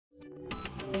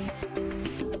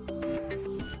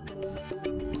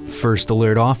First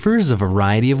Alert offers a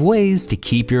variety of ways to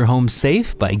keep your home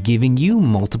safe by giving you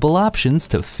multiple options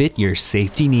to fit your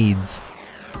safety needs.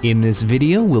 In this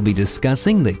video, we'll be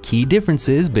discussing the key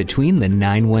differences between the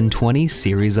 9120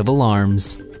 series of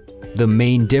alarms. The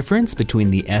main difference between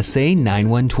the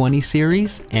SA9120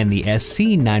 series and the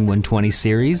SC9120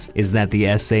 series is that the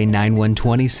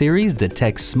SA9120 series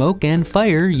detects smoke and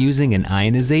fire using an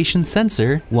ionization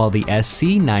sensor, while the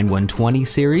SC9120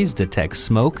 series detects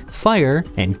smoke, fire,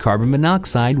 and carbon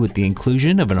monoxide with the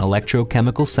inclusion of an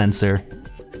electrochemical sensor.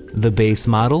 The base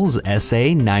models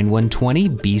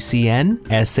SA9120BCN,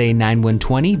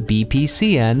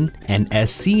 SA9120BPCN, and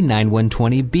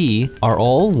SC9120B are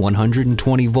all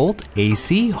 120-volt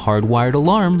AC hardwired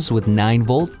alarms with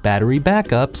 9-volt battery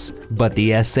backups, but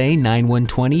the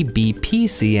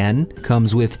SA9120BPCN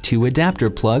comes with 2 adapter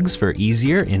plugs for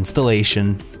easier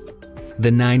installation. The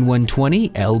 9120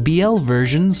 LBL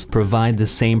versions provide the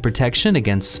same protection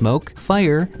against smoke,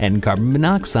 fire, and carbon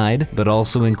monoxide, but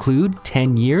also include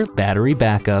 10-year battery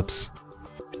backups.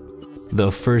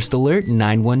 The First Alert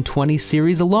 9120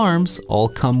 series alarms all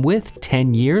come with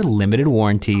 10-year limited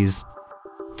warranties.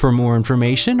 For more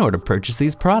information or to purchase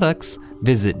these products,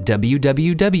 visit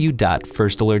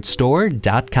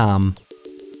www.firstalertstore.com.